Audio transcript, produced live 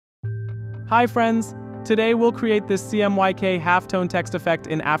Hi friends! Today we'll create this CMYK halftone text effect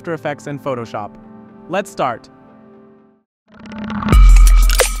in After Effects and Photoshop. Let's start.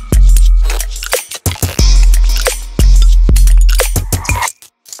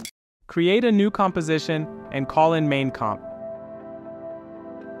 Create a new composition and call in main comp.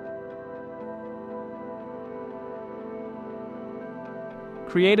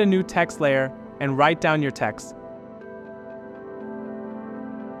 Create a new text layer and write down your text.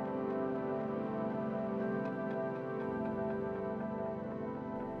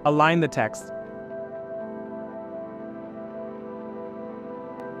 Align the text.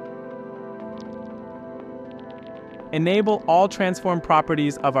 Enable all transform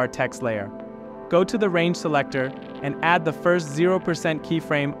properties of our text layer. Go to the range selector and add the first 0%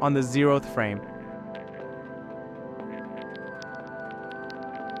 keyframe on the 0th frame.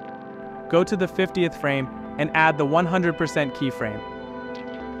 Go to the 50th frame and add the 100% keyframe.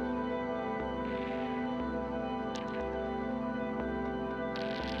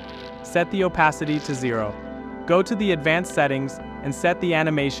 Set the opacity to 0. Go to the advanced settings and set the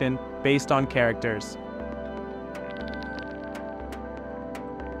animation based on characters.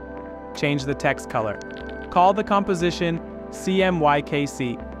 Change the text color. Call the composition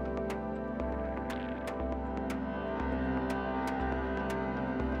CMYKC.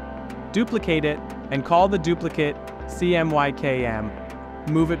 Duplicate it and call the duplicate CMYKM.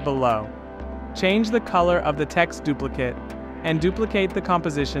 Move it below. Change the color of the text duplicate and duplicate the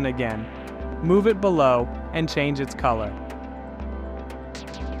composition again. Move it below and change its color.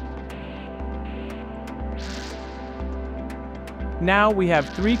 Now we have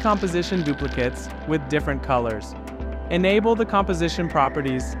 3 composition duplicates with different colors. Enable the composition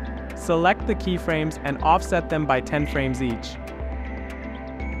properties, select the keyframes and offset them by 10 frames each.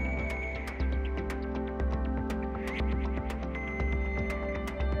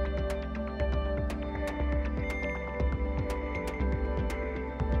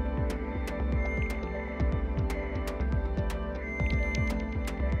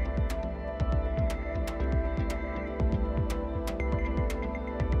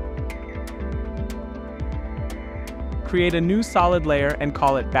 Create a new solid layer and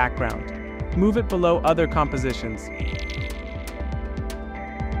call it background. Move it below other compositions.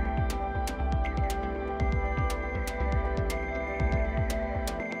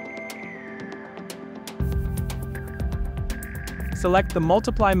 Select the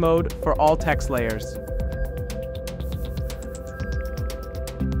multiply mode for all text layers.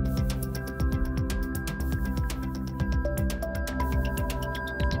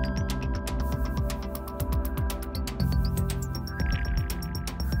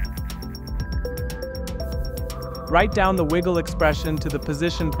 Write down the wiggle expression to the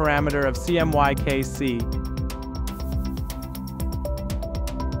position parameter of CMYKC.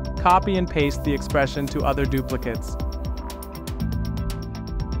 Copy and paste the expression to other duplicates.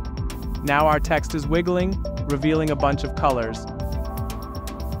 Now our text is wiggling, revealing a bunch of colors.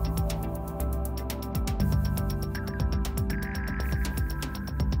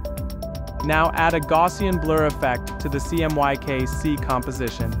 Now add a Gaussian blur effect to the CMYKC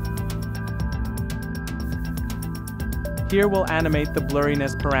composition. Here we'll animate the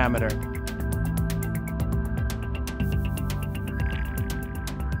blurriness parameter.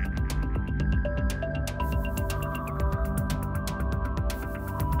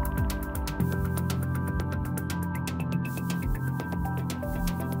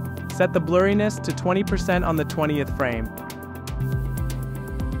 Set the blurriness to 20% on the 20th frame.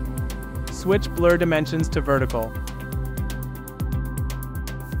 Switch blur dimensions to vertical.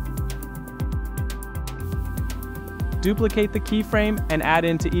 Duplicate the keyframe and add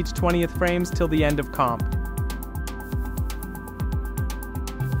into each 20th frames till the end of comp.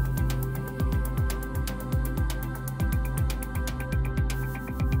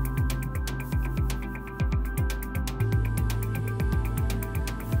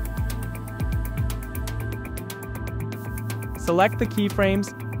 Select the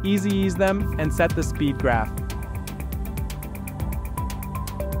keyframes, easy ease them, and set the speed graph.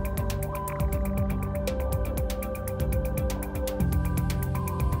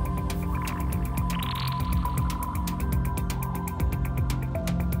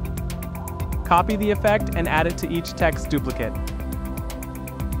 Copy the effect and add it to each text duplicate.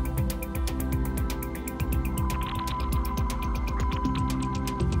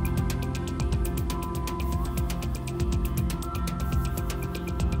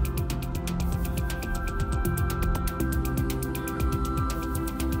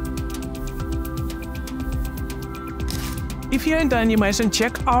 If you're into animation,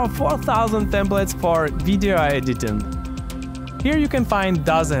 check our 4000 templates for video editing. Here you can find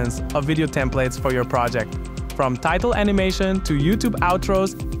dozens of video templates for your project, from title animation to YouTube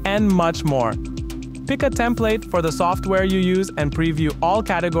outros and much more. Pick a template for the software you use and preview all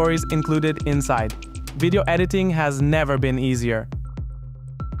categories included inside. Video editing has never been easier.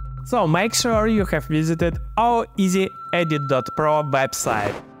 So make sure you have visited our easyedit.pro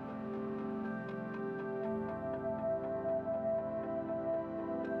website.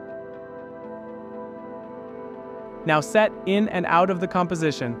 Now set in and out of the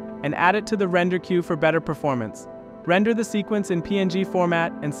composition and add it to the render queue for better performance. Render the sequence in PNG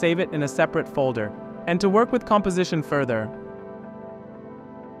format and save it in a separate folder. And to work with composition further,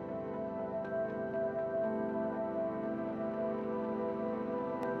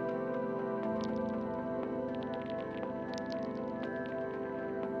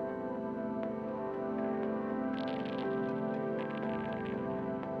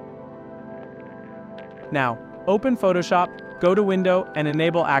 now, open Photoshop, go to Window, and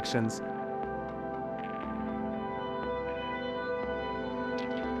enable Actions.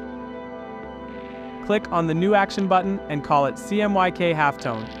 Click on the New Action button and call it CMYK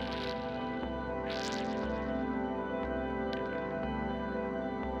Halftone.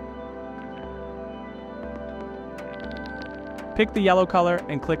 Pick the yellow color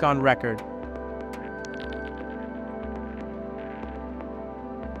and click on Record.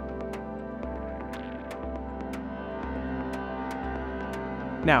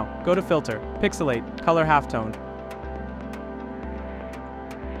 Now, go to Filter, Pixelate, Color Halftone.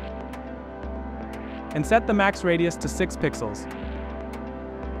 And set the max radius to 6 pixels.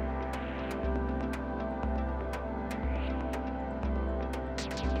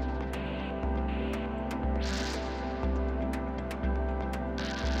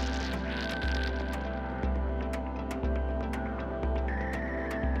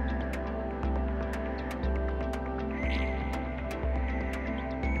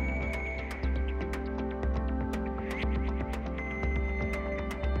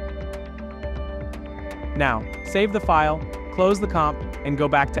 Now, save the file, close the comp, and go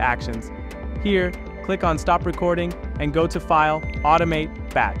back to Actions. Here, click on Stop Recording and go to File,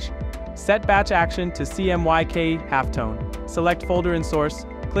 Automate, Batch. Set batch action to CMYK Halftone. Select Folder and Source,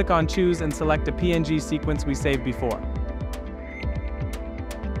 click on Choose and select a PNG sequence we saved before.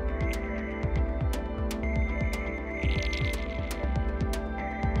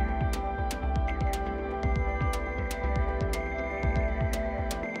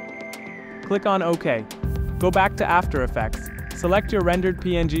 Click on OK. Go back to After Effects. Select your rendered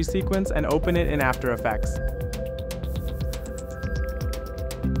PNG sequence and open it in After Effects.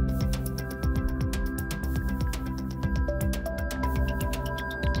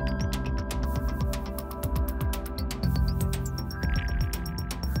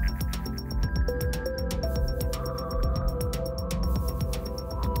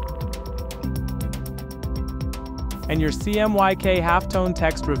 And your CMYK halftone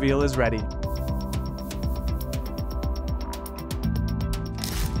text reveal is ready.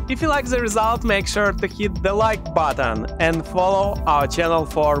 If you like the result, make sure to hit the like button and follow our channel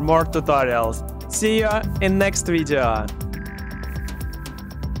for more tutorials. See you in next video.